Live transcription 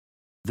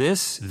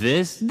This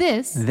is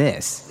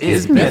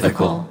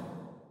mythical.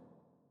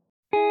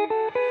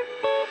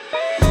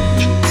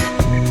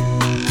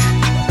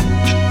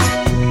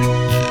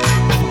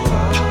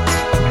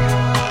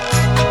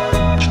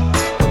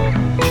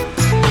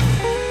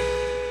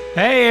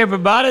 Hey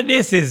everybody,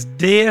 this is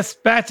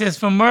Dispatches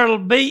from Myrtle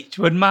Beach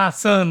with my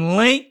son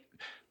Link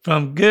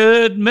from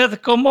Good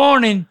Mythical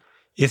Morning.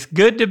 It's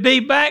good to be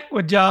back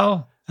with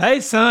y'all. Hey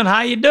son,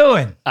 how you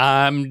doing?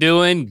 I'm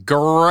doing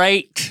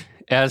great,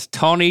 as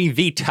Tony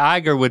the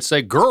Tiger would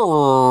say.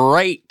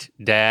 Great,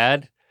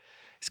 Dad.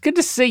 It's good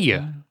to see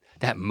you.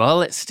 That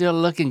mullet's still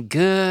looking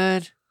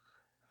good.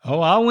 Oh,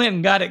 I went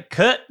and got it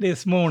cut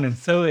this morning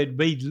so it'd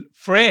be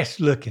fresh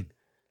looking.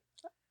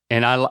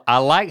 And I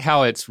like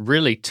how it's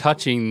really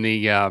touching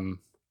the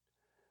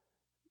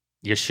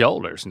your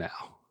shoulders now.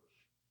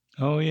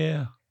 Oh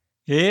yeah.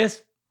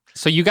 Yes.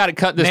 So you got it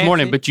cut this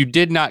morning, but you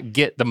did not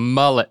get the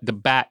mullet, the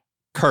back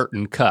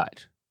curtain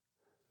cut.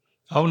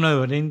 Oh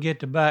no, I didn't get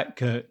the back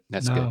cut.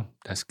 That's good.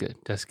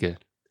 That's good.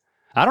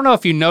 I don't know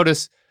if you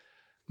noticed,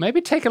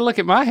 maybe take a look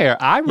at my hair.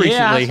 I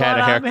recently had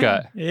a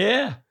haircut.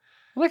 Yeah.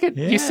 Look at,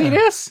 you see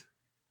this?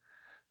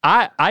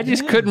 I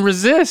just couldn't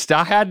resist.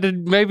 I had to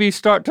maybe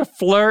start to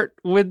flirt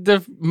with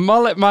the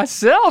mullet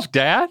myself,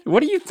 Dad.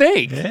 What do you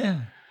think?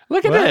 Yeah.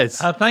 Look at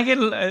this. I think it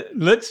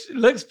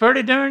looks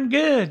pretty darn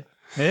good.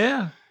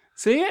 Yeah.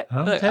 See it?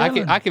 Look,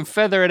 I can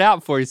feather it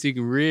out for you so you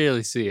can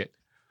really see it.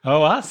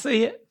 Oh, I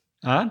see it.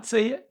 I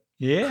see it.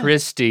 Yeah.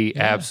 Christy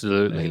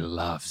absolutely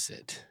loves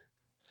it.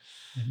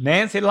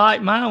 Nancy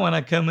liked mine when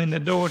I come in the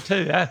door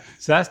too.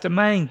 So that's the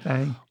main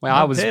thing. Well,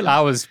 I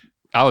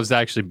was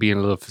actually being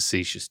a little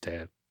facetious,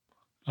 Dad.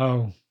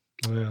 Oh,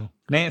 well,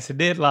 Nancy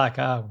did like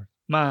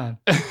mine.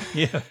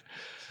 Yeah.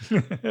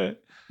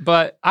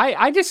 But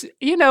I just,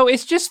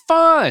 it's just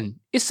fun.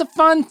 It's a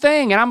fun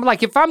thing. And I'm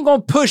like, if I'm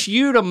going to push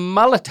you to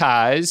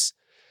mulletize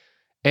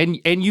and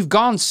you've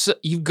gone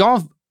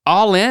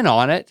all in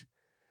on it,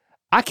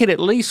 I could at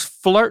least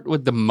flirt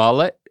with the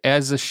mullet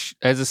as a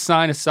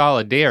sign of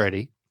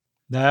solidarity.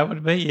 That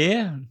would be,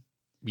 yeah.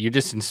 You're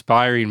just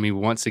inspiring me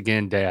once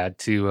again, Dad,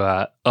 to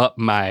up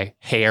my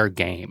hair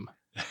game.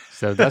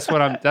 So that's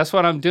what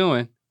I'm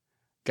doing.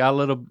 Got a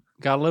little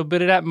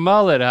bit of that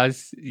mullet.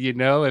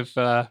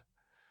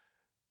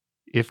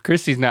 If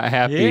Christy's not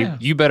happy,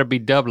 you better be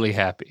doubly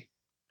happy.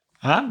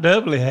 I'm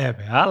doubly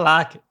happy. I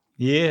like it.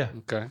 Yeah.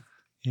 Okay.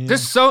 Yeah.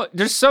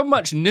 There's so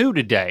much new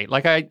today.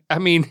 Like I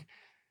mean,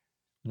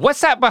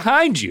 what's that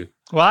behind you?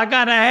 Well, I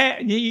gotta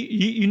ask,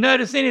 you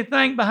notice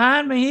anything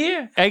behind me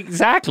here?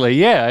 Exactly.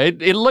 Yeah.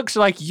 It looks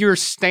like you're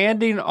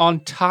standing on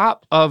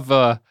top of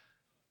a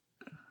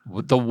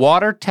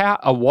water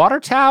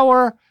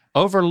tower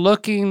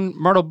overlooking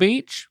Myrtle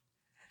Beach.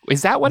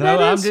 Is that what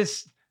that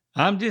is?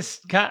 I'm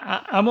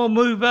gonna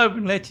move over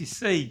and let you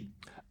see.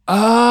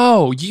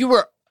 Oh,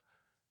 you're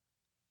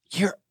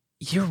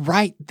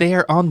right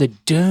there on the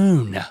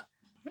dune.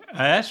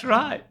 That's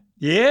right.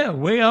 Yeah,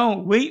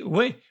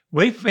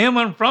 we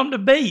filming from the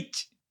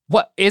beach.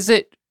 What is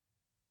it?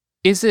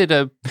 Is it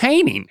a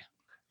painting?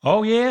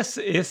 Oh yes,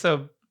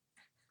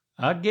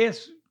 I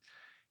guess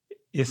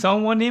it's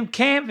on one of them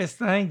canvas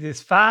things.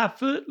 It's 5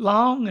 foot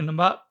long and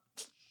about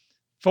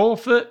 4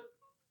 foot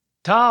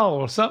tall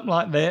or something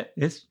like that.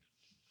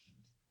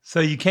 So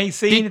you can't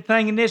see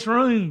anything in this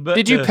room. But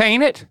did you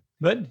paint it?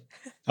 But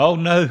oh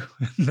no,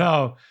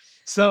 no.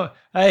 So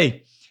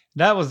hey,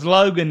 that was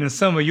Logan and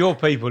some of your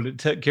people that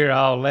took care of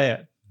all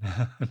that.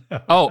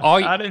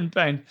 I didn't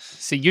paint.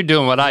 See, you're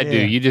doing what I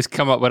do. You just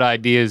come up with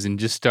ideas and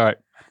just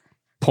start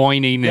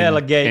pointing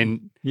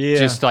and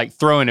just like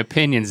throwing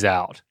opinions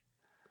out.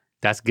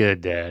 That's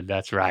good, Dad.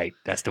 That's right.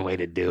 That's the way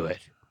to do it.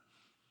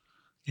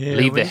 Yeah,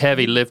 leave the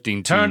heavy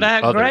lifting to turned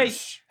out others.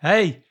 Great.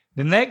 Hey,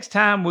 the next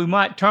time we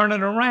might turn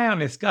it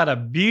around. It's got a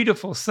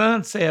beautiful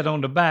sunset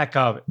on the back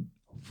of it.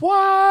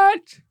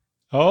 What?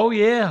 Oh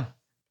yeah.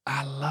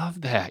 I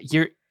love that.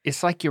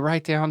 It's like you're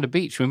right there on the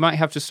beach. We might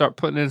have to start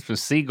putting in some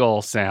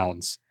seagull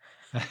sounds.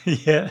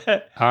 Yeah.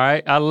 All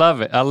right. I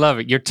love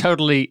it. You're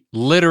totally,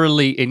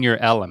 literally in your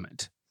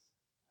element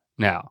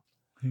now.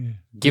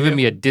 Giving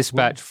me a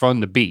dispatch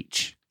from the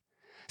beach.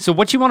 So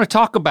what you want to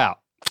talk about?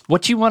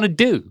 What you want to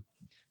do?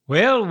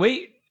 Well,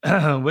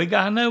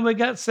 I know we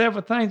got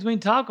several things we can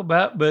talk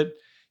about, but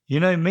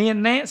me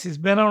and Nancy's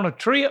been on a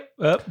trip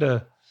up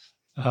to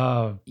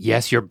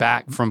yes, you're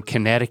back from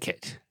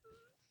Connecticut.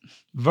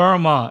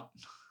 Vermont.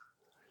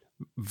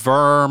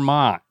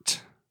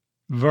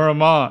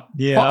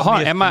 Yeah,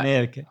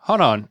 Connecticut.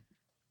 Hold on.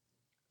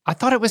 I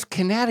thought it was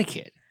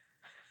Connecticut.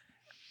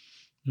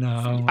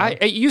 No.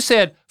 You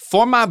said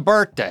for my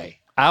birthday,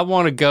 I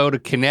want to go to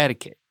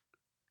Connecticut.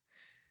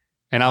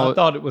 And I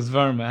thought it was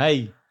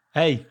Vermont.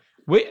 Hey,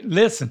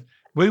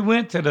 we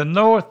went to the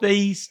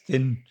Northeast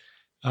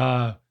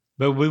but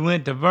we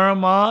went to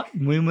Vermont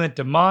and we went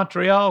to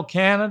Montreal,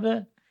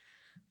 Canada,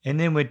 and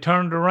then we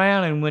turned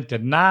around and went to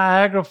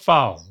Niagara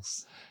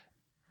Falls.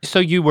 So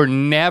you were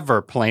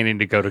never planning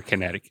to go to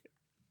Connecticut?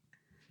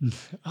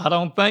 I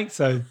don't think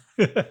so.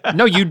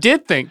 No, you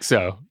did think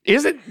so.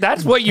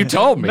 That's what you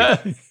told me.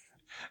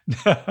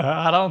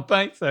 I don't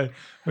think so.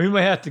 We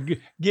may have to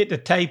get the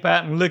tape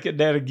out and look at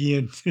that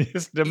again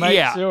just to make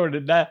sure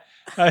that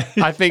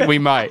I think we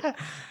might.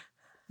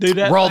 Do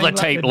that. Roll the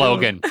tape,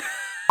 Logan.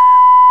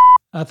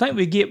 I think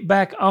we get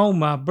back on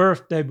my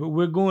birthday, but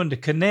we're going to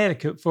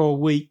Connecticut for a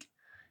week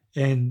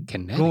and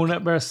going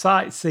up there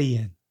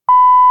sightseeing.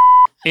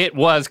 It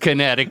was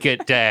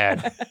Connecticut,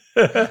 Dad.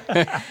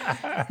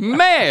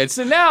 Man,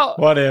 so now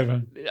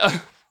whatever.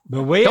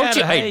 But we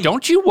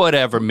don't you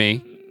whatever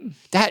me.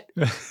 That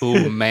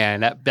oh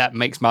man, that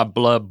makes my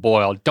blood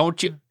boil.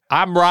 Don't you?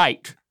 I'm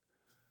right.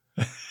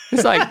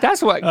 It's like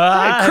that's what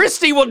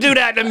Christy will do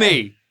that to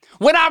me.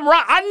 When I'm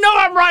right, I know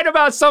I'm right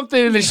about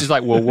something, and then she's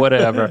like, "Well,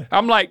 whatever."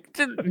 I'm like,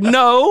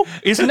 "No,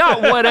 it's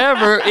not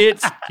whatever.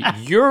 It's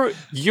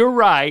you're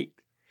right,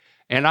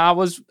 and I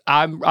was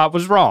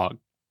wrong."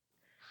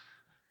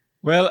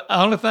 Well, the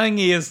only thing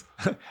is,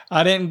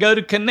 I didn't go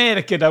to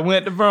Connecticut. I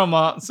went to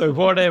Vermont, so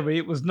whatever.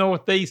 It was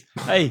northeast.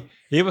 Hey,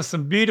 it was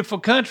some beautiful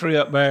country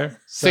up there.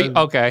 So, see,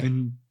 okay.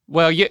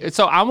 Well, yeah.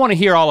 So I want to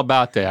hear all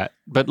about that,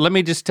 but let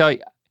me just tell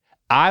you,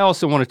 I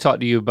also want to talk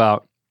to you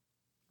about.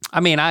 I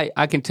mean, I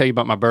can tell you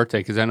about my birthday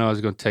because I know I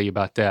was going to tell you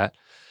about that.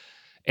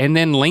 And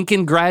then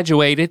Lincoln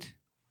graduated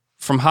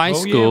from high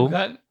school,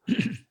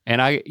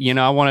 and I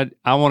want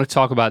to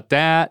talk about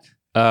that.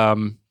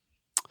 And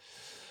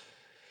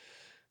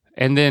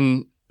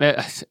then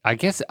I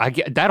guess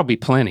that'll be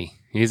plenty.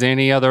 Is there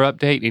any other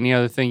update? Any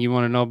other thing you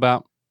want to know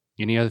about?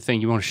 Any other thing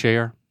you want to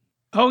share?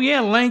 Oh yeah,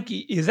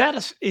 Linky, is that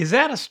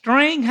a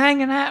string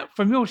hanging out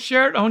from your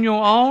shirt on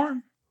your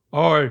arm,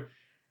 or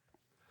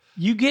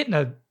you getting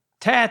a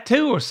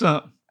tattoo or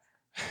something?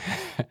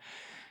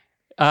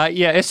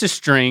 Yeah, it's a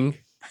string.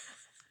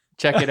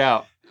 Check it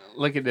out.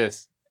 Look at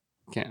this.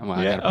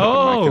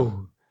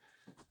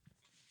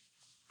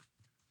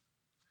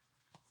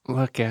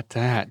 Look at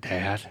that,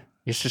 Dad.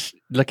 It's just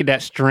look at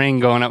that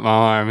string going up my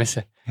arm.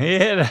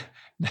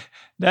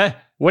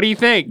 What do you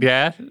think,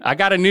 Dad? I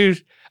got a new.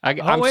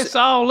 It's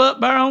all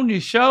up there on your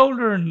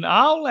shoulder and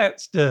all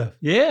that stuff.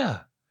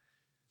 Yeah.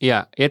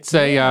 Yeah, it's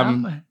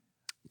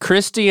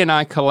Christy and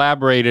I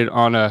collaborated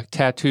on a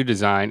tattoo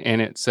design,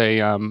 and it's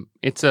a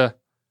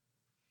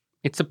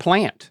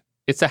plant.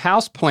 It's a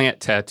house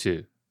plant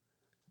tattoo.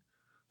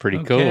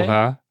 Pretty cool,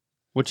 huh?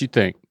 What you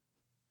think?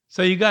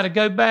 So you got to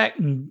go back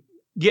and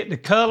get the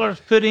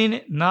colors put in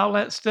it and all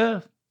that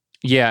stuff?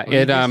 Yeah,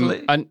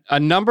 a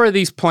number of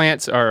these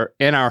plants are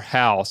in our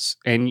house,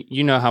 and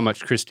you know how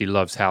much Christy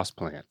loves house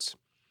plants.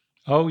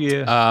 Oh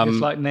yeah, it's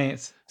like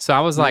Nance. So I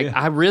was like,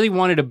 I really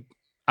wanted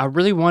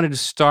to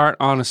start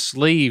on a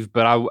sleeve,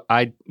 but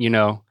I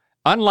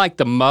unlike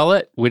the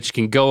mullet, which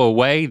can go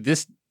away,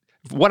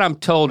 what I'm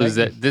told is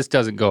that this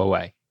doesn't go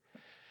away.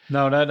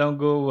 No, that don't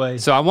go away.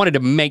 So I wanted to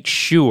make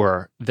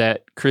sure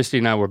that Christy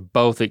and I were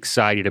both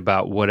excited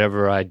about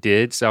whatever I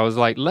did. So I was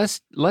like,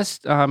 let's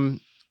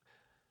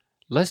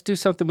do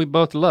something we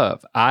both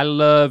love. I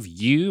love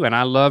you, and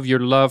I love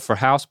your love for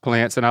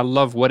houseplants, and I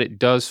love what it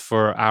does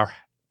for our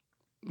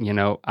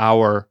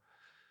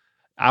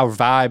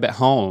vibe at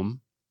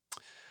home.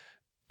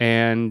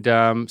 And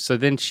so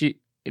then she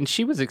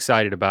was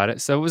excited about it.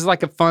 So it was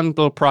like a fun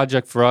little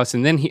project for us.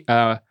 And then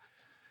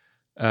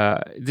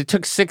it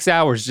took 6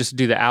 hours just to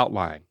do the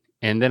outline.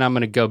 And then I'm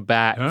going to go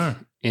back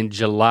in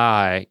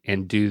July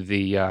and do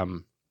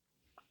the,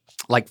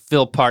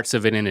 fill parts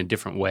of it in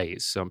different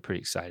ways. So I'm pretty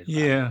excited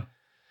about it.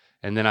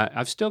 And then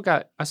I still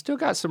got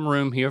some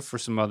room here for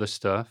some other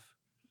stuff.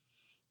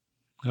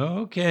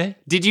 Okay.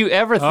 Did you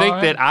ever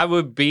think that I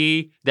would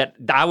be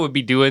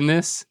doing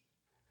this?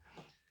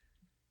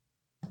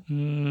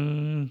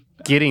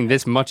 Getting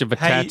this much of a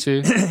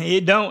tattoo?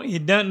 It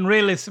doesn't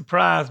really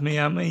surprise me.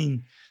 I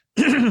mean,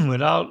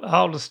 with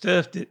all the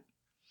stuff that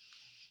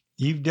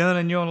you've done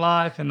in your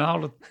life and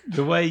all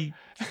the way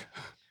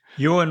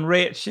your and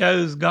Rhett's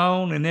show's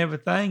gone and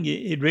everything,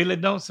 it really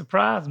don't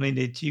surprise me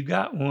that you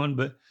got one,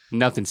 but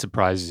nothing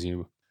surprises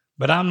you.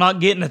 But I'm not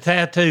getting a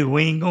tattoo.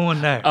 We ain't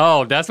going there.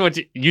 Oh, that's what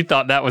you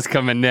thought that was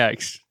coming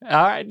next.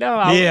 All right, no.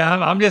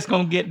 I'm just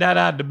gonna get that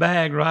out of the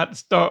bag right to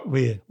start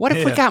with. What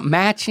if we got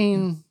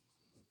matching?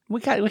 We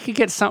could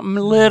get something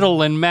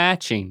little and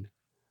matching.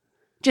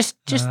 Just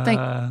think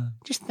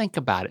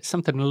about it.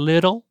 Something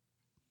little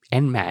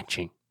and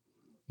matching.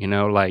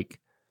 Like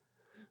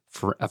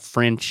for a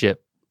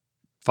friendship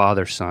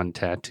father-son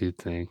tattoo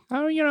thing.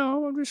 Oh,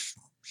 I'm just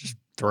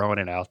throwing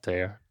it out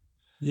there.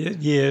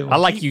 Yeah. I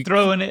like you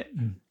throwing it,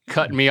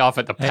 cutting me off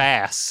at the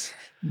pass.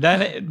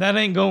 That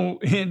ain't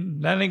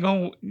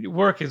gonna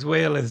work as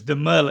well as the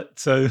mullet.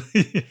 So,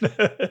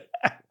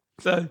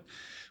 so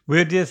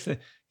we'll just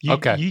you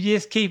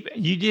just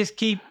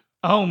keep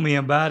on me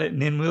about it,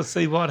 and then we'll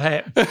see what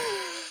happens.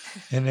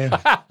 And then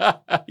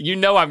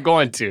I'm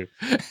going to.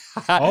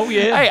 Oh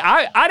yeah. Hey,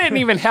 I didn't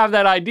even have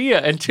that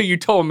idea until you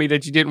told me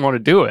that you didn't want to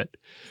do it.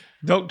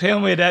 Don't tell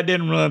me that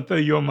didn't run through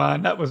your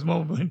mind. That was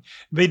more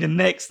be the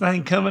next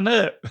thing coming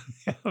up.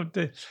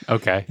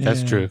 Okay,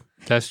 that's true.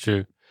 That's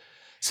true.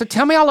 So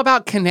tell me all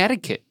about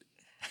Connecticut.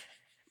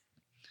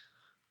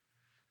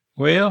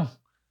 Well,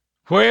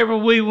 wherever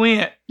we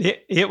went,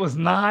 it was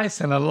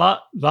nice and a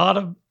lot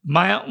of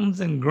mountains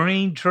and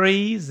green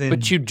trees. And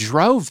But you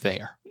drove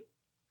there.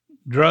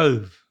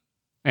 drove.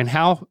 And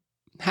how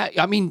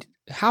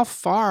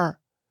far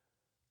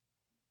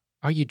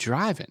are you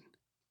driving?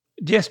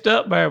 Just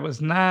up there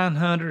was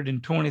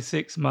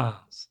 926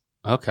 miles.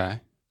 Okay.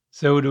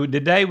 So the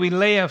day we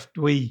left,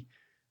 we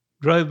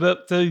drove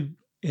up through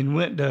and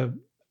went to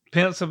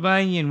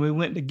Pennsylvania, and we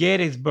went to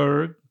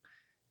Gettysburg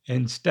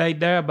and stayed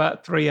there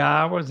about 3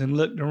 hours and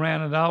looked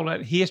around at all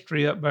that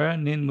history up there.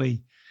 And then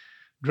we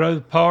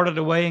drove part of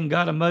the way and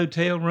got a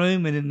motel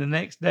room. And then the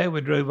next day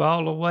we drove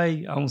all the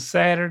way on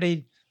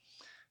Saturday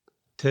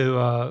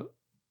to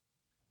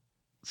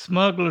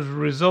Smuggler's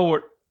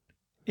Resort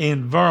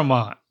in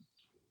Vermont.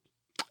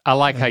 I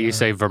like how you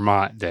say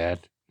Vermont,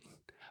 Dad.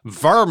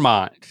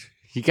 Vermont.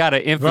 You got to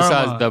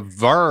emphasize the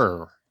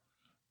ver.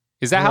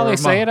 Is that how they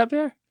say it up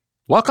there?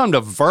 Welcome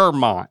to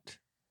Vermont.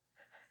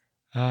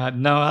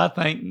 No, I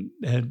think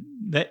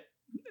that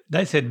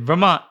they said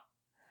Vermont.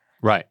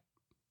 Right.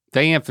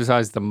 They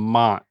emphasize the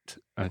Mont,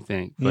 I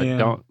think,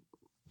 but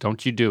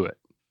don't you do it.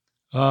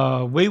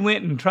 We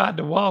went and tried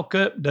to walk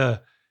up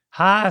the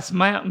highest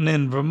mountain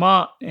in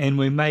Vermont, and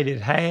we made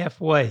it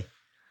halfway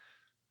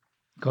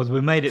because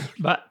we made it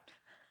about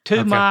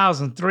 2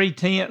 miles and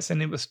 3/10,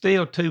 and it was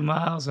still 2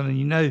 miles. And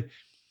you know,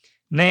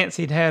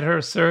 Nancy'd had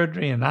her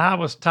surgery, and I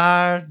was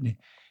tired.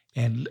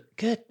 And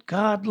good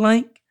God,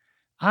 Link,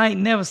 I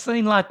ain't never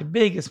seen like the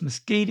biggest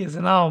mosquitoes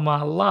in all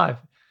my life.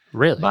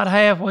 Really? About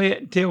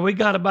halfway, till we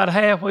got about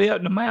halfway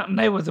up the mountain,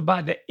 they was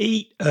about to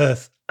eat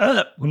us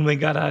up when we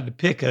got out of the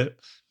pickup.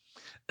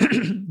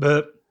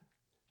 But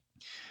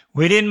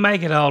we didn't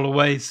make it all the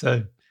way,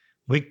 so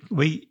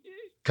we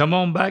come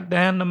on back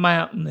down the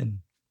mountain, and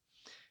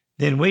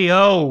then we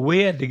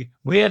had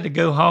to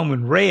go home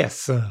and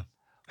rest some.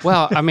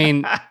 Well, I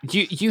mean,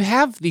 you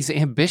have these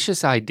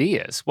ambitious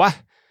ideas. Why?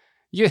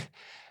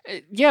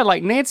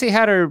 Like Nancy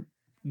had her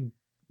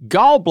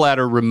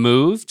gallbladder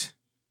removed.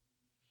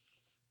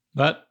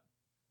 But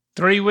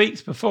 3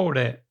 weeks before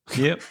that,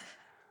 yep.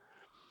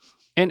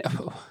 And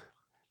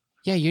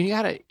you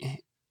gotta.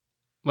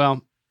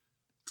 Well,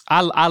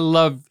 I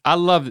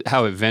love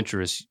how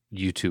adventurous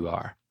you two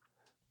are,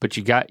 but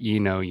you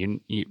know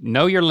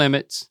your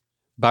limits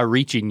by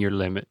reaching your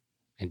limit,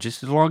 and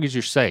just as long as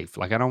you're safe.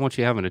 Like I don't want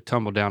you having to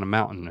tumble down a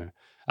mountain.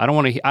 I don't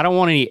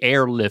want any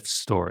airlift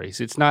stories.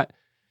 It's not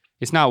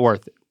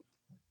worth it.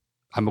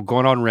 I'm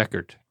going on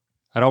record.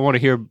 I don't want to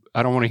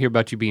hear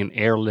about you being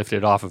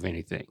airlifted off of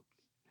anything.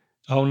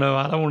 Oh no,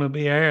 I don't want to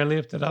be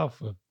airlifted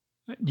off of.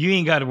 You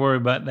ain't got to worry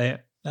about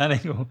that. That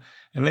ain't gonna,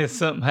 unless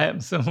something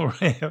happens somewhere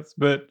else.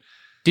 But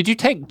did you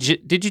take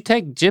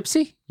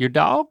Gypsy, your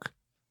dog?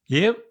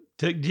 Yep,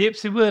 took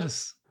Gypsy with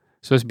us.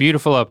 So it's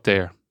beautiful up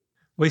there.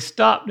 We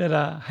stopped at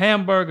a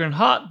hamburger and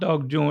hot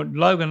dog joint.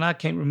 Logan, I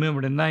can't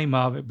remember the name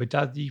of it,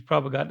 but you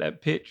probably got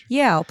that picture.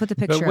 Yeah, I'll put the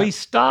picture But we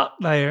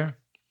stopped there,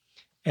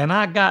 and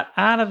I got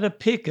out of the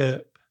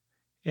pickup,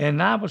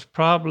 and I was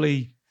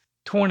probably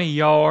 20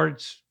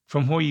 yards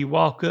from where you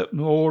walk up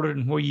and order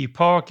and where you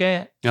park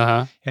at.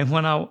 Uh-huh. And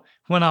when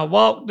I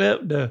walked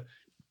up to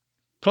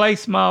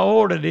place my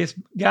order, this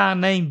guy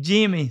named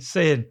Jimmy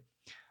said,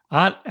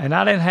 I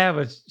didn't have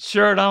a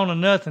shirt on or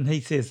nothing.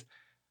 He says,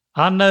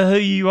 I know who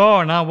you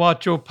are, and I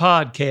watch your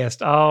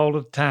podcast all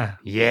the time.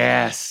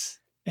 Yes.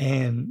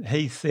 And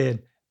he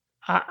said,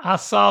 I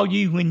saw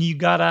you when you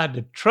got out of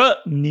the truck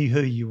and knew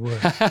who you were.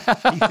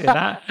 He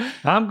said,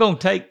 I'm going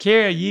to take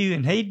care of you.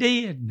 And he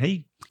did.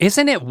 And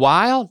Isn't it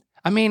wild?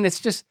 I mean, it's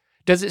just,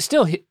 does it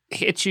still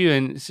hit you?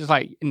 And it's just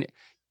like,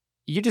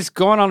 you're just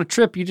going on a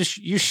trip.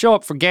 You show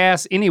up for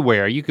gas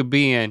anywhere. You could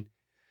be in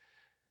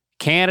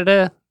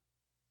Canada.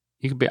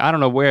 You could be, I don't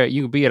know where,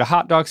 you could be at a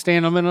hot dog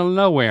stand in the middle of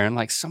nowhere, and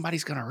like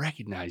somebody's going to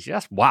recognize you.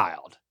 That's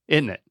wild,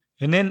 isn't it?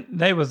 And then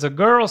there was a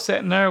girl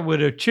sitting there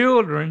with her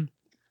children.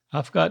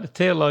 I forgot to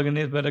tell Logan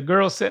this, but a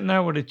girl sitting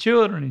there with her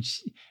children,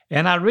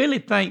 and I really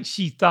think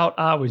she thought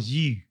I was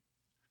you.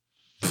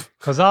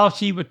 Because all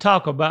she would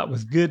talk about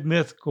was Good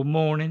Mythical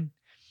Morning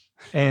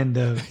and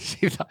it's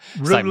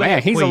like,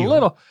 man, he's wheel. a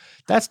little,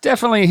 that's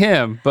definitely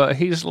him, but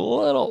he's a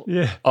little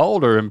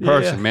older in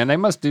person, man. They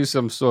must do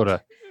some sort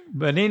of.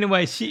 But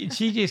anyway, she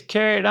just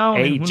carried on.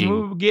 Aging. And when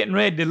we were getting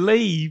ready to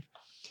leave,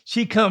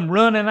 she come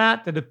running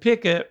out to the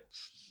pickup,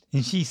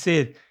 and she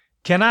said,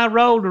 can I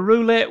roll the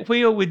roulette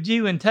wheel with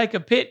you and take a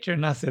picture?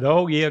 And I said,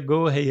 oh, yeah,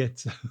 go ahead.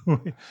 So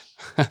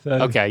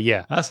okay,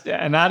 yeah.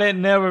 I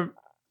didn't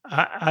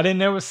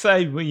never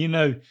say, well, you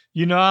know,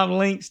 I'm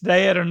Link's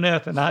dad or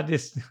nothing. I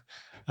just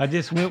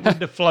went with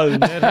the flow and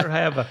let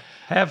her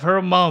have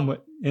her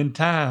moment in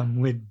time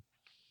with,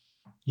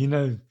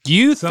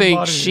 You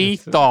think she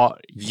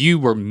thought you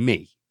were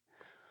me?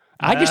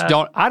 I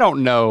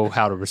don't know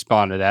how to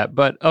respond to that,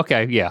 but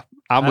okay, yeah,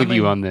 I'm with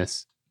you on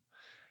this.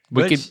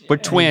 We're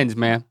twins,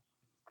 man.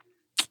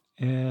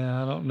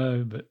 Yeah, I don't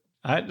know, but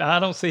I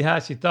don't see how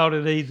she thought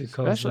it either.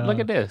 Look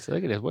at this.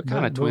 What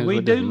kind of twins?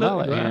 We do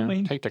look. I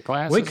mean, take the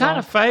classes. We kind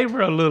of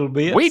favor a little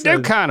bit. We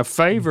do kind of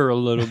favor a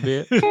little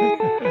bit.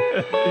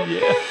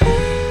 Yeah.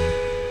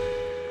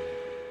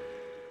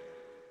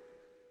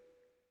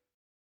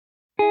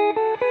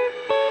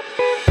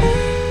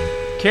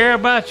 Care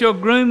about your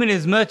grooming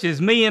as much as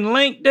me and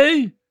Link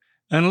do?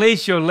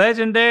 Unleash your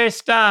legendary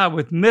style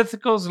with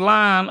Mythical's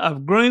line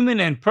of grooming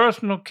and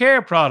personal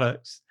care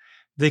products.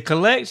 The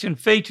collection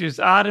features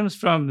items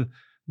from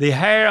the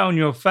hair on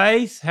your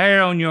face,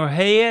 hair on your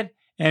head,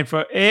 and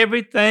for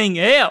everything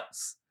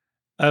else.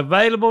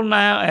 Available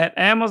now at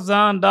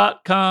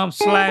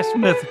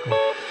Amazon.com/mythical.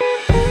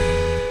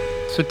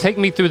 So take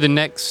me through the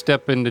next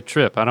step in the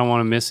trip. I don't want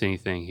to miss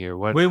anything here.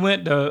 What? We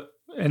went to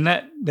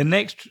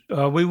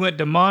we went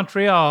to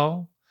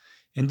Montreal,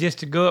 and just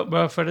to go up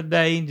there for the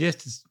day, and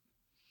just to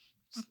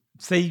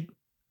see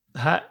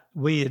how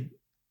we had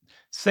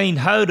seen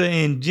Hoda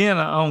and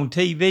Jenna on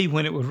TV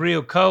when it was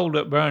real cold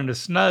up there in the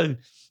snow.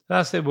 So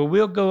I said, well,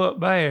 we'll go up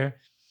there,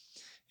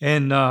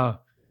 and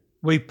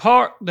we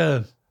parked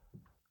the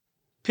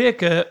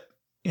pickup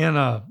and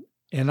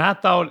I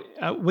thought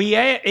we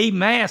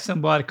even asked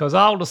somebody because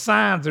all the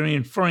signs are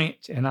in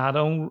French, and I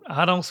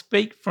don't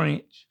speak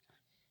French.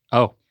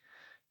 Oh.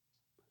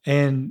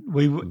 And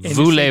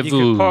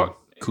Voulez-vous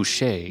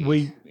coucher?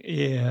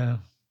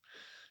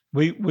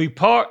 We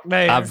parked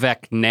there.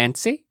 Avec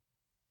Nancy?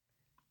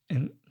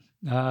 And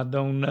I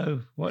don't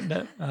know what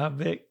that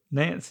avec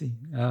Nancy.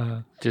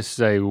 Just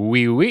say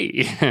oui,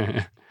 oui.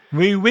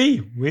 Oui,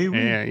 oui, oui, oui.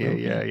 Yeah.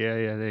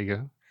 There you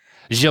go.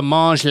 Je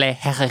mange les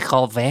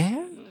haricots verts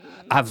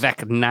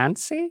avec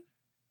Nancy?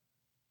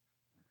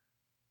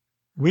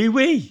 Oui,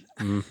 oui.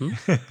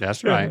 Mm-hmm.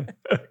 That's right.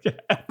 Okay.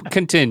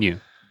 Continue.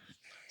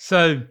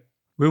 So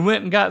we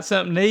went and got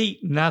something to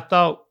eat, and I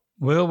thought,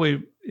 well,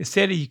 it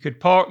said you could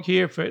park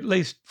here for at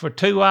least for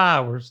 2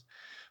 hours.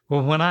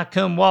 Well, when I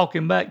come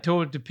walking back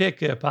toward the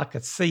pickup, I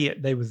could see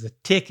it. There was a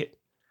ticket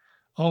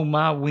on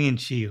my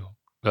windshield.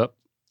 Yep.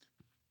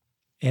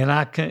 And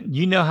I couldn't,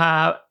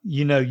 how,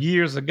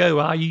 years ago,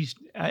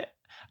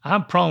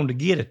 I'm prone to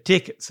get a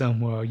ticket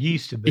somewhere. I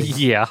used to be.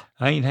 Yeah.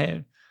 I ain't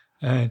had,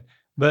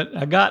 but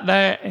I got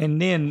there,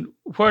 and then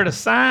where the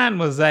sign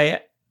was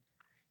at,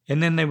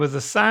 and then there was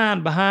a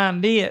sign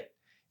behind it,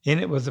 and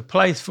it was a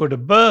place for the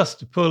bus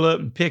to pull up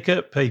and pick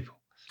up people.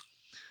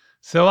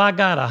 So I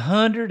got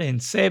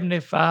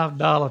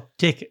 $175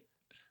 ticket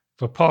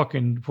for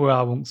parking where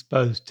I wasn't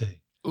supposed to.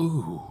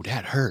 Ooh,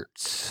 that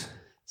hurts.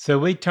 So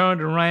we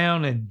turned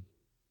around and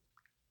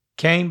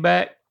came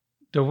back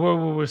to where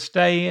we were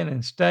staying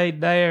and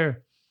stayed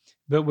there.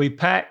 But we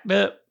packed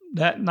up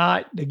that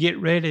night to get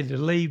ready to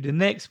leave the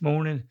next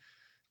morning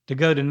to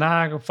go to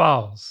Niagara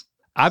Falls.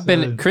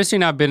 Chrissy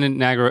and I've been in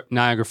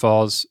Niagara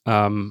Falls.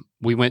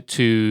 We went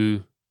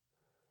to,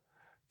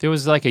 there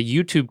was like a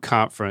YouTube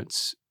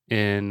conference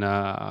in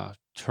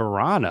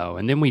Toronto,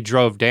 and then we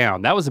drove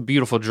down. That was a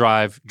beautiful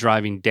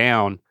driving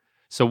down.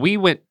 So we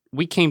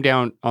came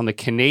down on the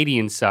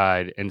Canadian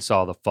side and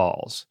saw the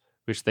falls,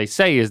 which they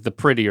say is the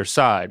prettier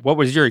side. What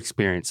was your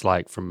experience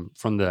like from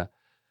the,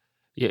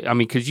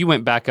 because you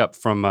went back up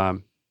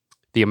from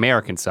the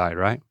American side,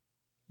 right?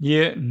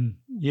 Yeah.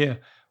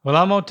 Well,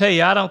 I'm going to tell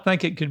you, I don't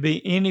think it could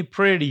be any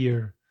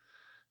prettier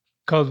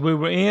because we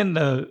were in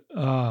the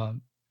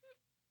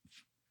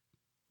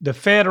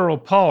federal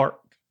park.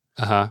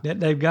 Uh-huh. That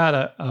they've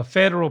got a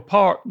federal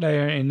park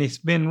there, and it's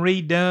been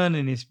redone,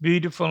 and it's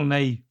beautiful. And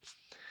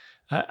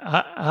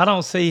I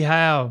don't see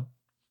how,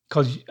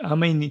 because,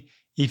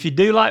 if you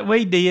do like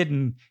we did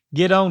and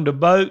get on the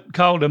boat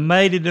called the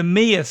Maid of the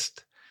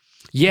Mist.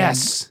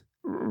 Yes.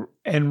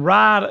 And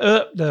ride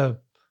up the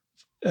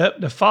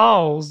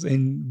falls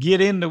and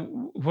get into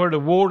where the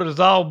water's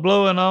all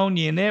blowing on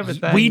you and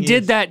everything. We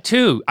did that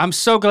too. I'm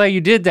so glad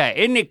you did that.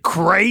 Isn't it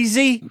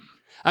crazy?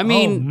 Oh,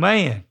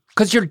 man.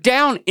 Because you're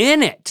down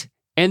in it,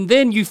 and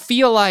then you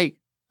feel like,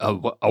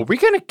 are we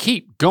going to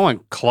keep going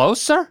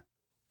closer?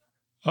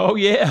 Oh,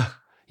 yeah.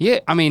 Yeah,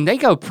 they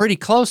go pretty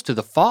close to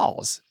the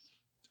falls.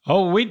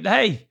 Oh,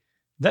 they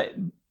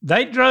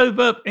drove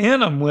up in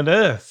them with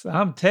us.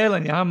 I'm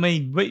telling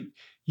you,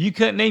 you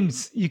couldn't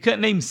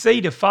even see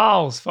the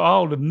falls for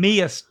all the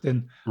mist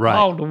and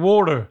all the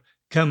water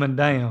coming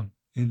down.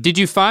 And did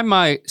you find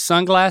my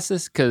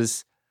sunglasses?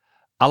 Because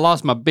I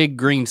lost my big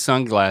green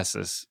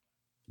sunglasses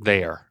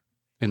there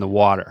in the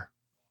water.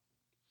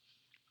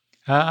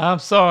 I'm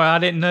sorry, I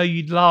didn't know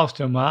you'd lost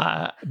them.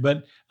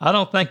 But I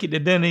don't think it'd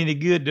have done any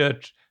good to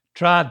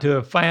try to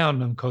have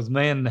found them. Because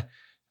man,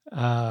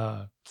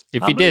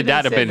 if you did,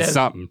 that'd have been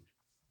something.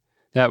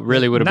 That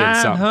really would have been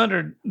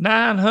something.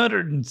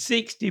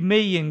 960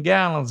 million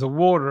gallons of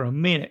water a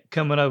minute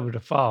coming over the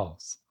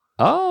falls.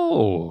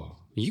 Oh,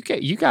 you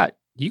got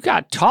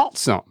taught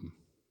something.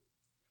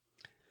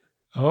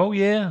 Oh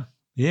yeah.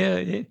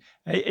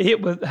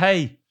 It was.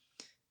 Hey,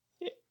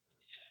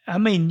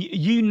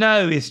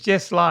 it's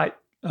just like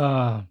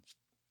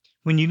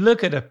when you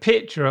look at a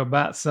picture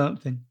about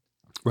something,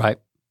 right?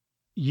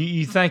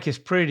 You think it's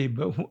pretty,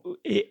 but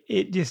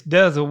it just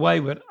does away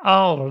with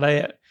all of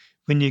that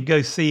when you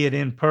go see it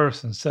in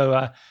person.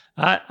 So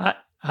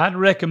I'd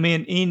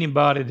recommend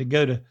anybody to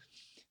go to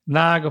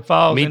Niagara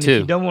Falls. Me and too.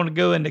 If you don't want to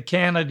go into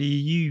Canada,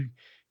 you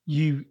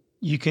can.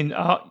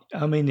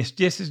 It's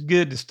just as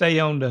good to stay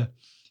on the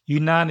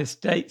United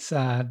States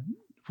side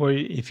where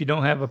if you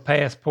don't have a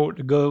passport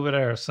to go over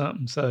there or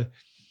something. So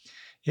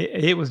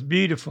it was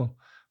beautiful.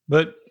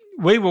 But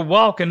we were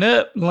walking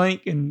up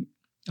Link and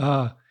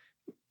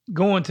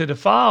going to the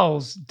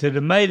falls to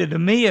the Maid of the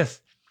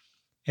Mist,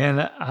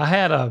 and I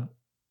had a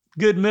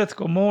Good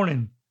Mythical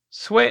Morning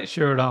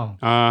sweatshirt on.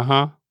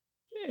 Uh-huh.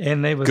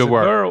 And there was Good a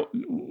work. girl.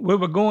 We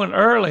were going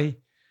early,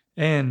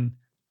 and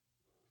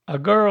a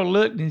girl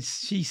looked and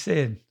she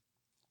said,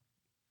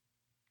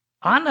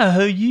 I know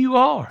who you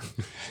are.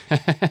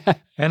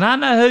 And I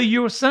know who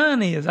your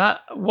son is. I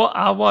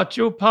watch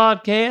your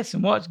podcast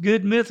and watch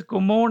Good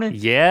Mythical Morning.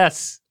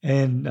 Yes.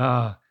 And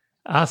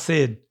I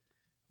said,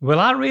 well,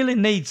 I really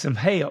need some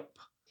help.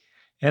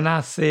 And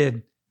I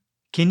said,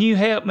 can you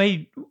help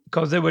me?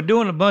 Because they were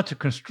doing a bunch of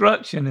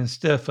construction and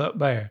stuff up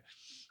there.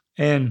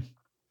 And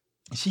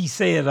she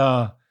said,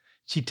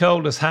 she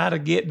told us how to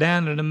get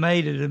down to the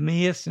Maid of the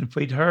Mist. And if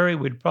we'd hurry,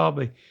 we'd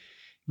probably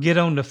get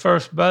on the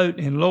first boat.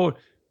 And Lord,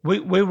 we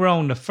were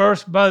on the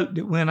first boat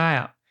that went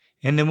out.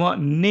 And there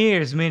wasn't near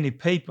as many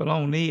people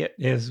on it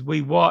as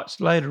we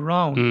watched later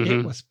on. Mm-hmm.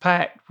 It was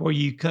packed where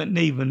you couldn't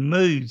even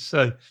move.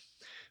 So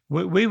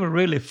we were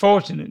really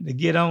fortunate to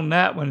get on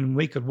that one, and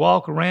we could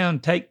walk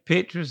around, take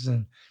pictures,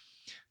 and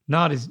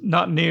not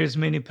near as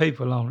many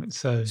people on it.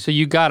 So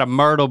you got a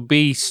Myrtle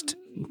Beast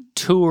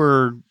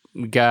tour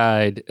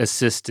guide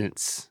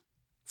assistance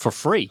for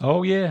free.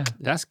 Oh yeah,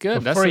 that's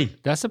good. For free.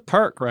 That's a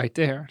perk right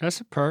there. That's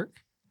a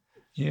perk.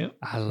 Yeah,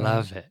 I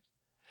love it.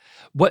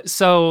 What?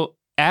 So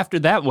after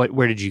that,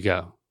 where did you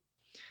go?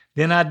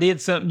 Then I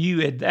did something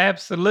you had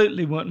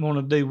absolutely wouldn't want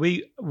to do.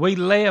 We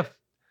left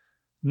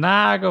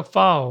Niagara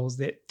Falls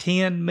at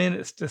 10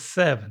 minutes to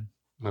 7.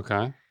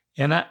 Okay.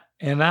 And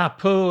I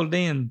pulled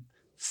in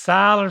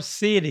Siler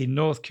City,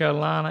 North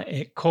Carolina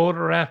at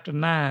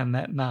 9:15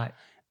 that night.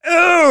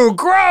 Ooh,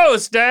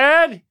 gross,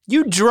 Dad.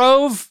 You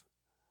drove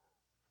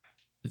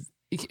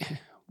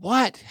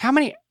what? How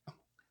many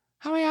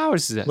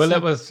hours is that? Well,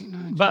 it was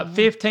about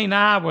 15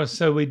 hours,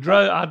 so I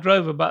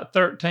drove about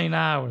 13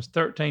 hours,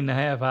 13 and a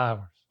half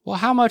hours. Well,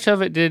 how much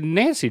of it did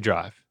Nancy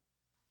drive?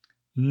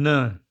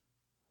 None.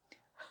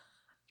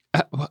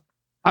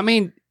 I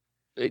mean,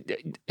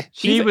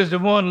 she was the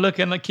one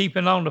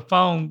keeping on the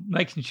phone,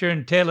 making sure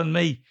and telling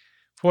me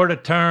where to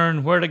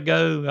turn, where to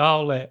go,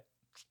 all that.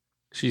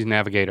 She's a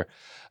navigator.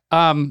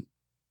 I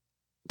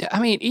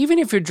mean, even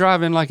if you're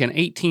driving like an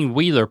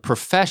 18-wheeler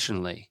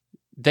professionally,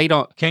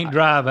 can't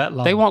drive that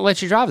long. They won't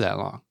let you drive that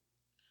long.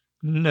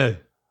 No.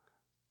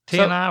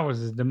 10 hours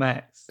is the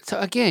max. So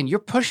again, you're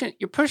pushing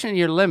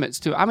your limits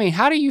too. I mean,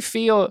 how did you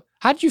feel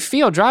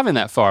driving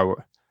that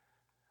far?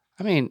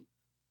 I mean,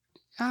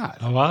 God.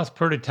 Oh, I was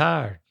pretty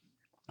tired.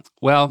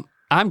 Well,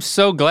 I'm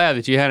so glad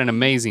that you had an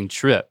amazing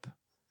trip.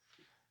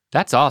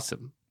 That's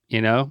awesome,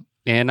 and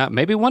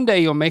maybe one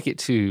day you'll make it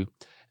to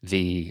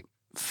the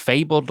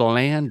fabled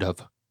land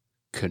of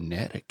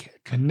Connecticut.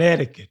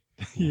 Connecticut.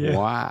 Yeah.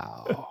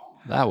 Wow.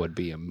 That would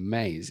be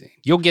amazing.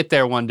 You'll get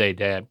there one day,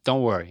 Dad.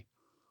 Don't worry.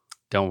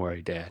 Don't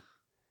worry, Dad.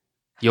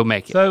 You'll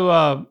make it.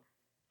 So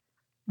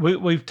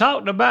we've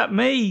talked about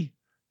me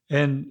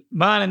and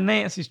mine and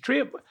Nancy's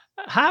trip.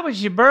 How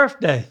was your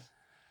birthday?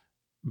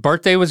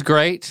 Birthday was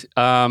great.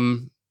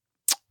 On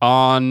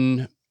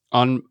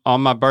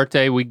my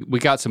birthday, we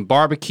got some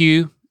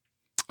barbecue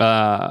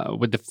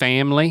with the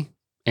family,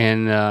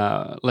 and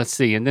let's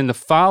see. And then the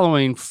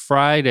following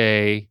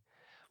Friday,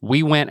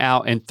 we went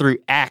out and threw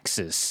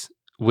axes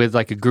with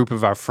like a group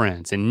of our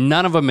friends, and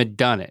none of them had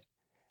done it.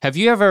 Have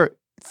you ever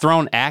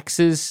thrown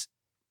axes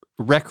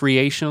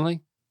recreationally?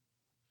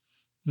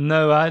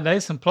 No,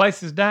 there's some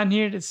places down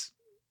here that's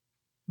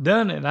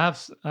done it.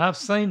 I've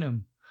seen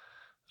them.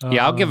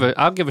 Yeah, I'll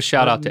give a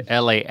shout out to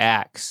LA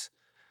Axe.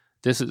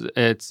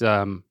 It's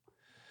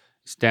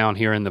down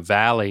here in the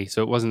valley,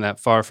 so it wasn't that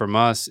far from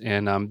us,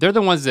 and they're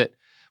the ones that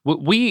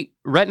Rhett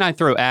and I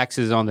throw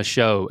axes on the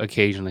show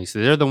occasionally.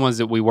 So they're the ones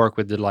that we work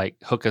with to like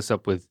hook us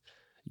up with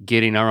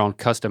getting our own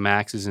custom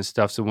axes and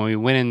stuff. So when we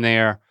went in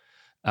there,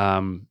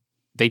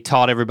 they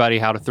taught everybody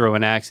how to throw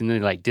an axe, and then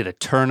they like did a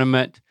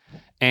tournament.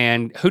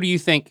 And who do you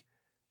think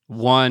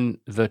won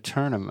the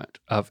tournament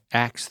of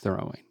axe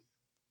throwing?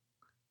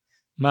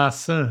 My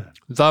son.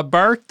 The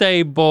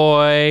birthday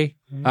boy.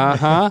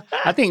 Uh-huh.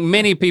 I think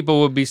many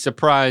people would be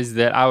surprised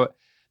that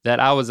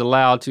I was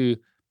allowed to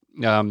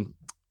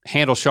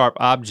handle sharp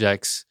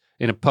objects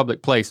in a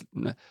public place,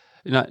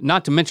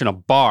 not to mention a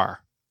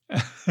bar.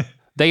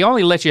 They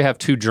only let you have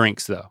 2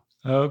 drinks, though.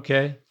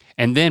 Okay.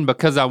 And then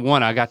because I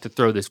won, I got to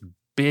throw this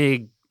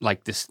big,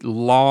 like this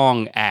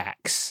long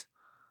axe.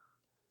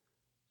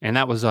 And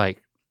that was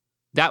like,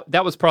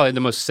 that was probably the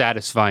most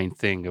satisfying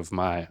thing of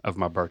my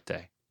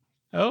birthday.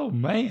 Oh,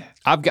 man.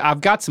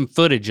 I've got some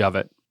footage of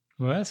it.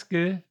 Well, that's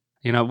good.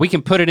 We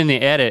can put it in the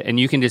edit, and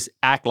you can just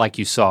act like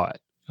you saw it.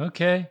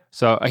 Okay.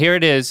 So here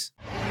it is.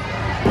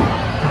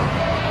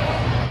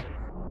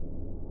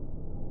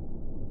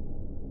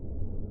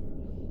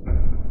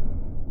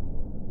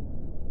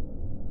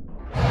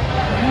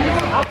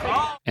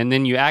 And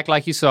then you act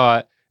like you saw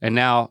it, and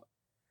now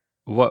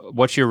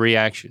what's your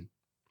reaction?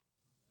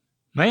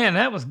 Man,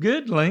 that was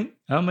good, Link.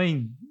 I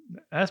mean,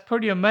 That's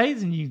pretty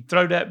amazing. You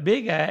throw that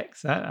big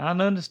axe. I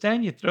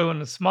understand you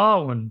throwing a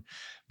small one,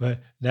 but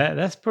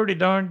that's pretty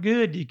darn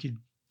good. You could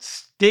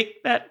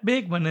stick that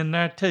big one in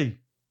there too.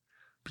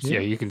 Yeah,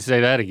 you can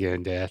say that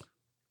again, Dad.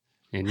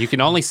 And you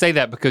can only say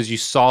that because you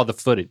saw the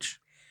footage,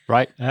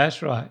 right?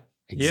 That's right.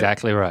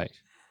 Exactly right.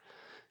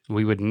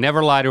 We would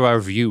never lie to our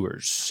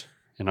viewers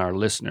and our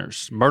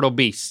listeners. Myrtle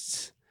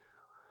Beasts,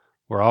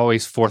 we're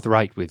always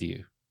forthright with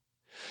you.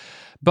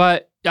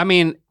 But, I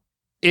mean,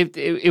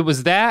 it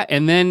was that,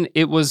 and then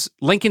it was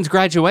Lincoln's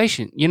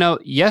graduation. You know,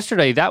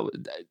 yesterday,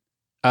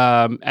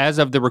 as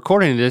of the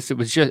recording of this, it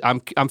was just,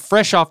 I'm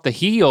fresh off the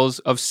heels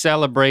of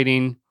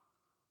celebrating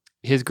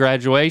his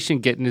graduation,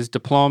 getting his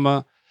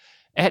diploma.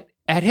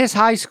 At his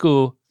high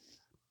school,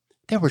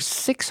 there were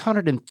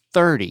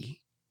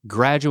 630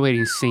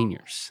 graduating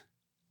seniors.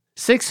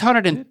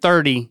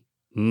 630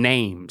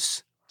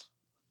 names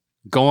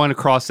going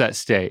across that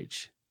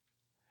stage.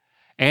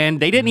 And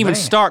they didn't even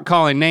start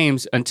calling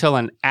names until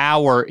an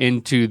hour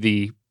into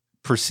the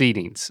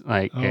proceedings.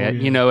 Like,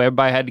 you know,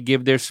 everybody had to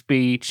give their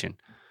speech and,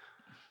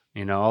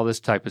 you know, all this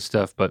type of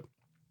stuff. But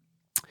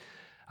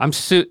I'm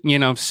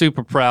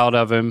super proud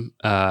of him.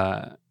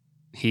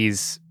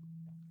 He's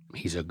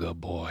a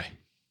good boy.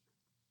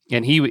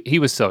 And he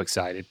was so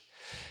excited.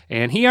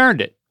 And he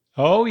earned it.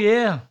 Oh,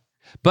 yeah.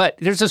 But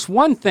there's this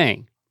one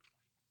thing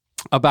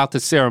about the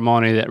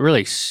ceremony that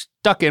really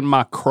stuck in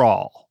my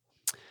craw.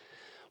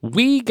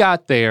 We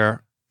got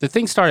there, the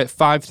thing started at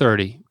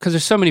 5:30, because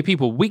there's so many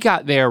people. We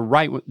got there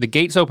right when the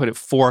gates opened at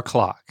 4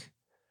 o'clock.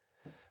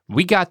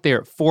 We got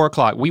there at 4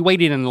 o'clock. We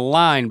waited in the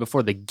line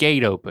before the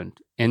gate opened.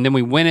 And then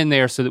we went in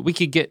there so that we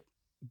could get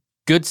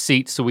good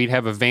seats so we'd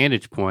have a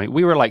vantage point.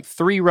 We were like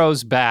 3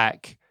 rows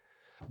back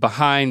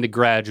behind the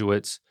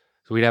graduates,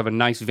 so we'd have a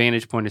nice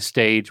vantage point of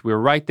stage. We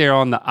were right there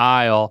on the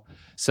aisle,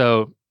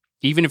 so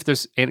even if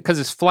there's, and because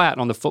it's flat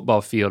on the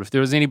football field, if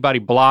there was anybody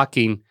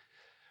blocking,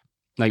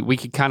 like we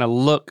could kind of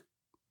look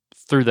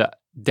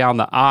down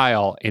the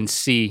aisle and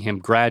see him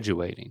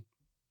graduating.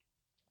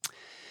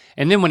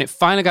 And then when it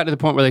finally got to the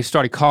point where they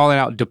started calling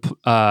out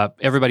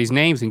everybody's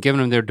names and giving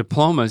them their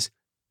diplomas,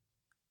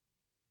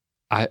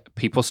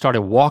 people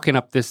started walking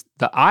up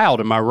the aisle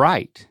to my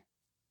right.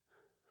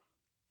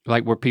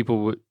 Like where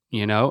people would,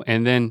 you know,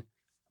 and then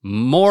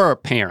more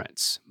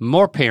parents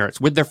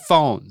with their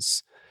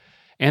phones.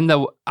 And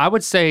I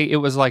would say it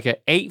was like an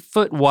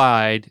 8-foot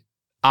wide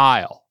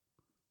aisle.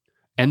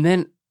 And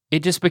then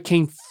it just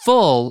became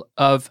full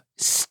of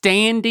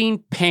standing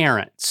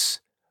parents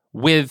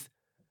with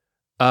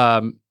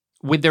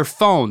their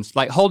phones,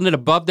 like holding it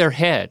above their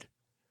head,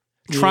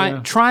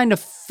 trying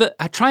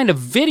to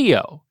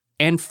video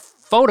and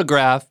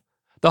photograph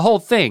the whole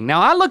thing.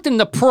 Now I looked in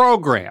the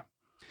program,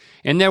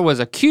 and there was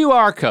a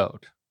QR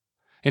code,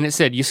 and it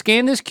said, you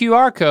scan this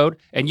QR code,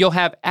 and you'll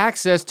have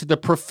access to the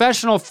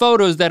professional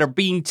photos that are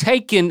being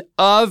taken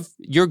of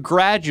your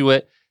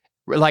graduate,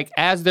 like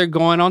as they're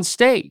going on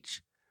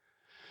stage.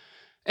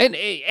 And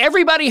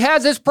everybody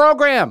has this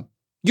program.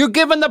 You're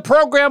given the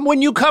program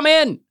when you come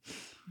in.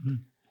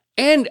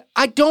 And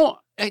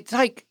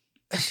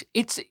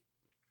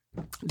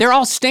they're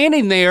all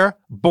standing there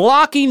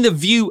blocking the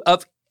view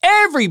of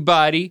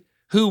everybody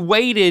who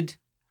waited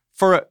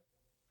for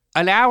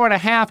an hour and a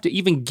half to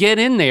even get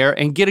in there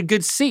and get a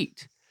good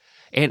seat.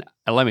 And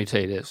let me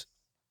tell you this,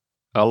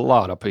 a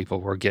lot of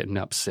people were getting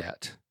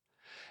upset.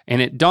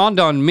 And it dawned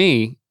on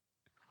me,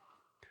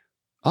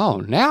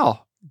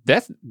 now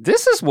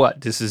this is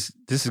what this is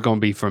going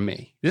to be for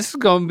me. This is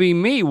going to be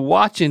me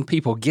watching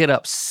people get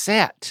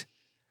upset.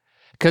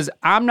 Because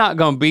I'm not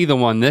going to be the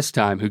one this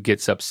time who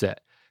gets upset.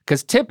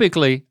 Because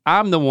typically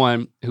I'm the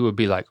one who would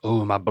be like,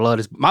 oh, my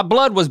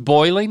blood was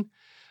boiling,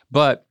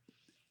 but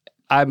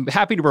I'm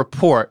happy to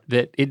report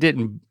that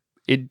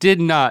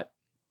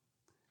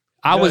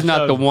I was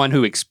not the one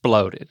who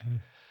exploded,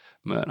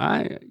 but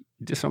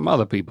some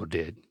other people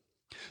did.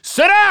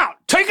 Sit down,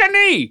 take a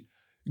knee,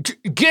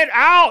 get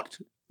out.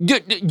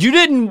 You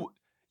didn't,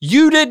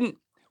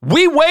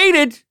 we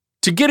waited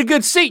to get a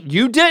good seat.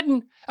 You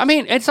didn't. I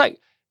mean, it's like,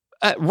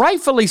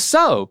 rightfully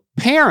so.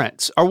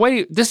 Parents are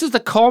waiting. This is the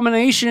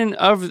culmination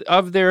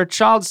of their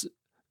child's,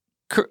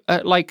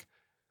 like,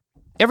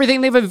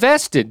 everything they've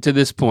invested to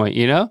this point,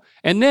 you know?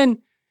 And then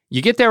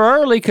you get there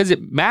early because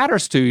it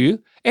matters to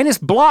you, and it's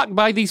blocked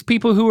by these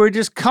people who are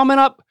just coming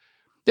up.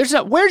 There's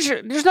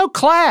no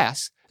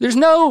class. It's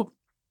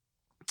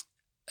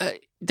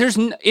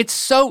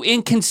so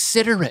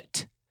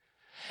inconsiderate.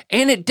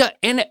 And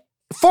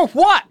for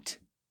what?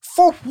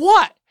 For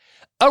what?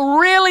 A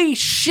really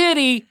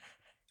shitty,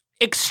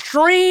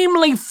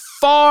 extremely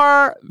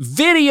far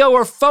video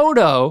or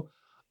photo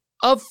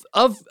of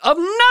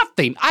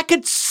nothing. I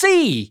could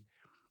see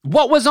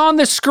what was on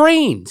the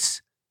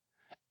screens,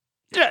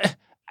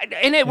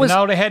 and it was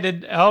all they had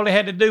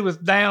to do was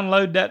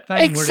download that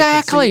thing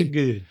exactly where they could see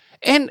it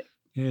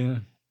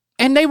good.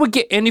 And they would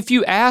and if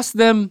you ask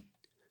them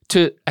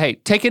to, hey,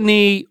 take a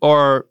knee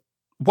or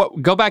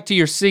go back to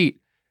your seat,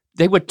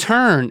 they would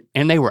turn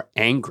and they were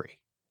angry.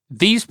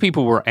 These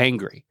people were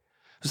angry.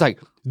 It was like,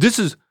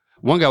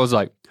 one guy was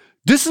like,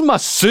 this is my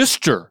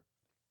sister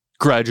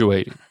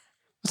graduating.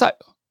 It's like,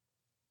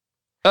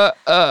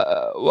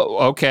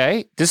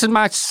 okay, this is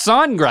my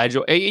son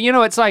graduating. You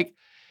know, it's like,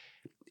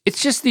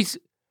 it's just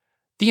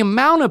the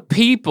amount of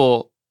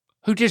people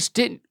who just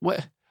didn't,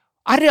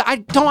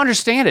 I don't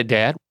understand it,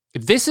 Dad.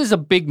 If this is a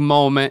big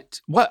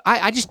moment,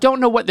 I just don't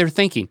know what they're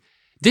thinking.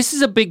 This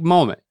is a big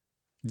moment.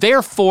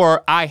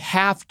 Therefore, I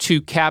have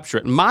to capture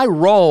it. My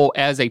role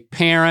as a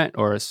parent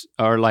or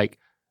like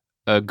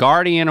a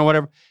guardian or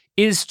whatever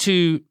is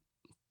to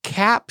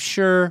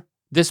capture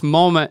this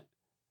moment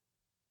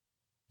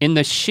in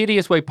the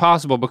shittiest way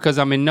possible because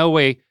I'm in no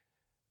way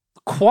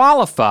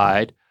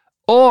qualified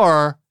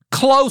or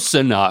close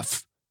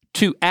enough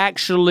to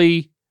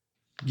actually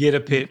get a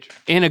picture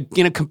in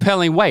a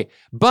compelling way.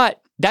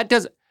 But that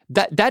doesn't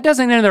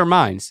enter their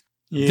minds.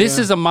 Yeah. This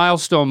is a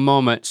milestone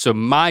moment, so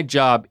my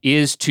job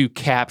is to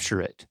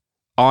capture it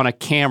on a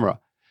camera.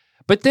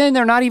 But then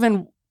they're not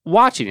even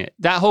watching it.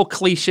 That whole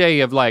cliche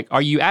of like,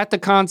 are you at the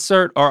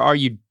concert or are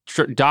you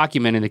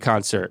documenting the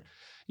concert?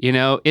 You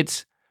know,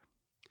 it's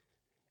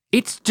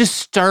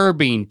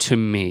disturbing to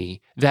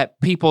me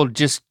that people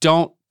just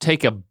don't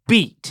take a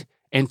beat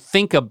and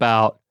think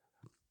about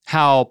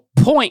how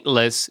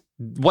pointless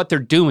what they're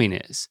doing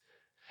is.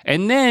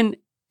 And then,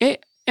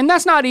 and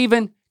that's not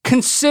even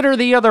consider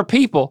the other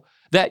people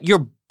that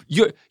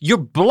you're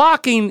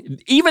blocking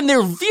even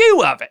their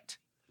view of it.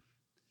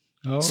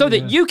 So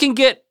that you can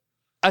get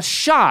a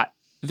shot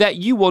that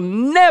you will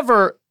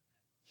never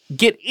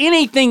get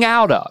anything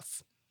out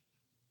of.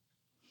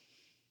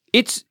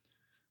 It's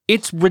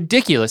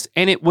ridiculous,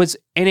 and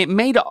it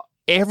made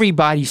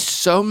everybody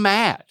so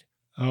mad.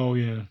 Oh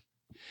yeah.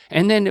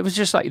 And then it was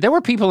just like there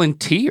were people in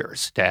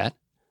tears, Dad,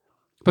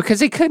 because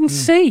they couldn't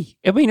see.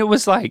 I mean, it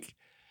was like,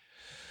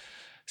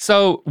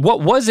 so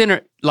what was in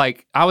it?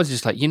 Like I was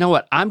just like, you know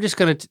what? I'm just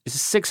gonna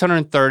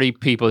 630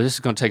 people. This is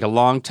gonna take a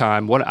long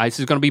time. This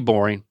is gonna be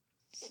boring.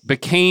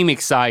 Became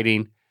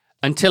exciting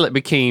until it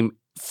became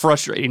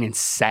frustrating and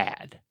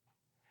sad.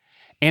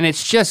 And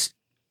it's just,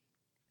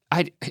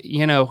 it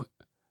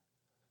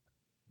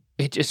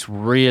just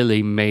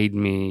really made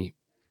me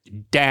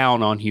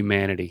down on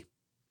humanity.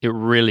 It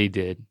really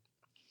did.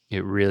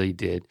 It really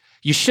did.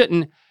 You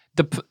shouldn't,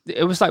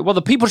 it was like, well,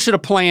 the people should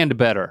have planned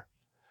better.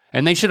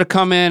 And they should have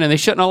come in and they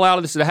shouldn't allow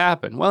this to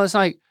happen. Well, it's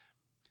like,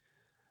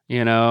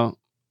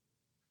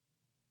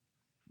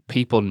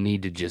 people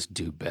need to just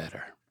do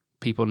better.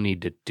 People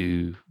need to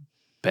do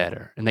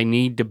better. And they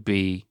need to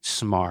be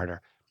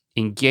smarter.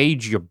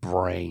 Engage your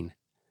brain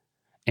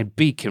and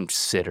be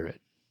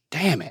considerate.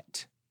 Damn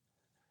it.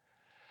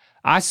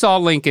 I saw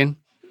Lincoln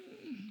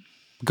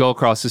go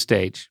across the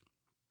stage,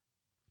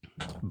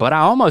 but I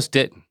almost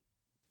didn't.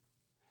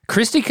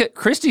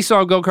 Christy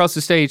saw him go across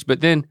the stage,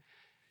 but then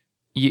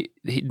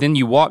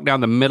you walk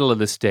down the middle of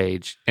the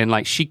stage and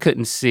like she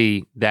couldn't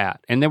see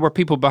that. And there were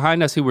people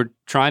behind us who were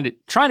trying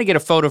to get a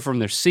photo from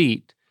their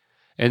seat,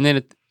 and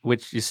then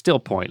which is still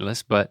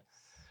pointless, but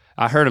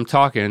I heard them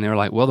talking and they were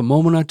like, well, the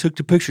moment I took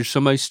the picture,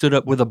 somebody stood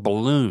up with a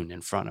balloon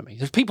in front of me.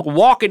 There's people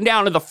walking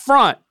down to the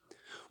front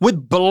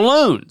with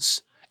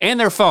balloons and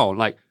their phone.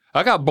 Like,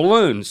 I got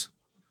balloons,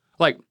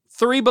 like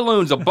 3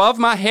 balloons above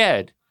my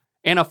head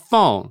and a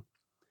phone.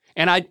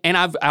 And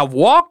I've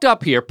walked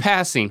up here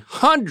passing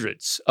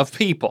hundreds of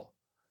people,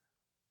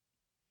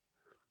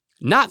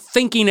 not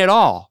thinking at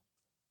all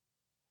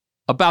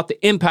about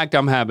the impact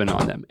I'm having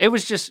on them. It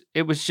was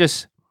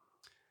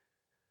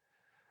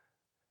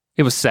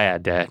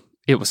sad, Dad.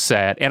 It was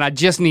sad. And I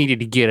just needed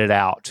to get it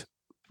out.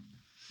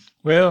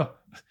 Well,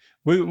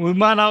 we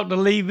might ought to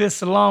leave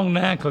this alone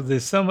now because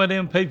there's some of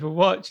them people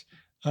watch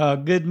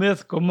Good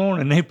Mythical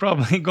Morning. They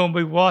probably ain't going to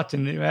be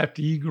watching it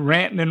after you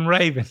ranting and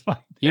raving like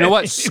that. You know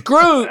what?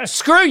 Screw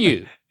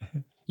you.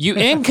 You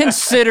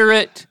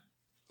inconsiderate,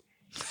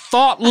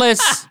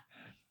 thoughtless.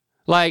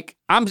 I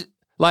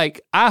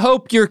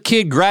hope your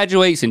kid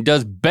graduates and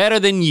does better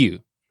than you.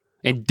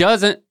 And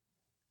doesn't.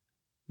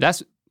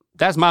 That's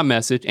my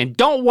message. And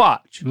don't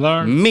watch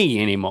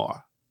me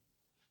anymore.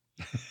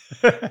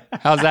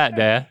 How's that,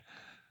 Dad?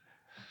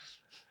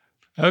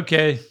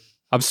 Okay.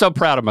 I'm so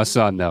proud of my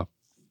son, though.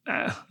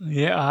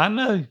 Yeah, I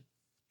know.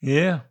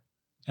 Yeah,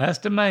 that's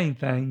the main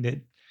thing. That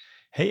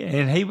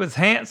he was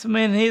handsome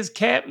in his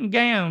cap and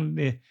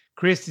gown.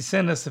 Christy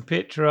sent us a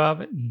picture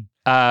of it.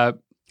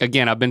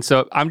 Again, I'm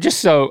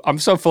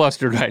so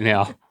flustered right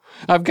now.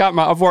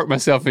 I've worked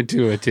myself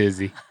into a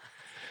tizzy.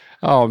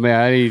 Oh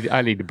man,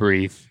 I need to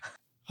breathe.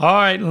 All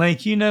right,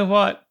 Link, you know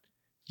what?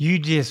 You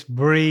just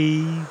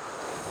breathe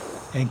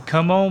and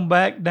come on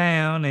back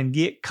down and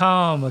get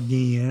calm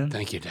again.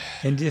 Thank you, Dad.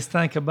 And just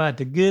think about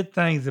the good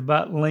things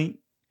about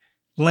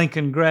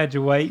Lincoln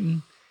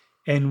graduating.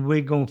 And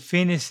we're going to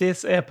finish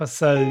this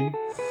episode.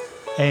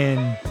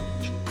 And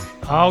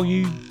all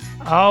you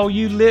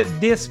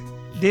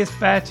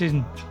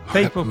dispatching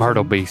people.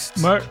 Myrtle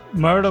Beasts.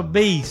 Myrtle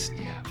Beast.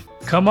 Yeah.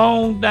 Come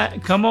on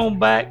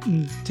back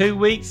in 2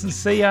 weeks and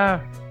see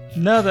our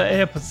another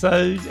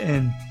episode,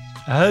 and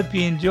I hope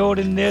you enjoyed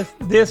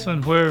this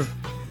one where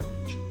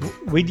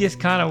we just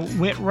kind of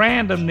went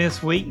random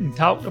this week and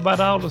talked about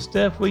all the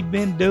stuff we'd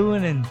been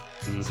doing. And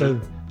so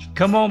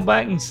come on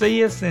back and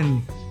see us.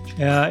 And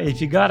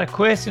if you got a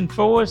question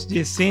for us,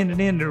 just send it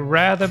in to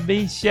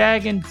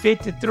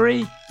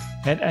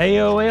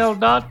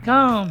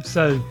ratherbeshagging53@aol.com.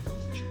 So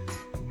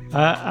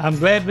I'm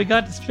glad we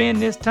got to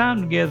spend this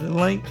time together,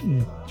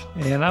 Lincoln.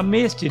 And I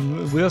missed you.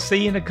 We'll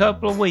see you in a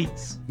couple of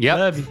weeks. Yep.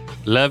 Love you.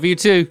 Love you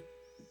too.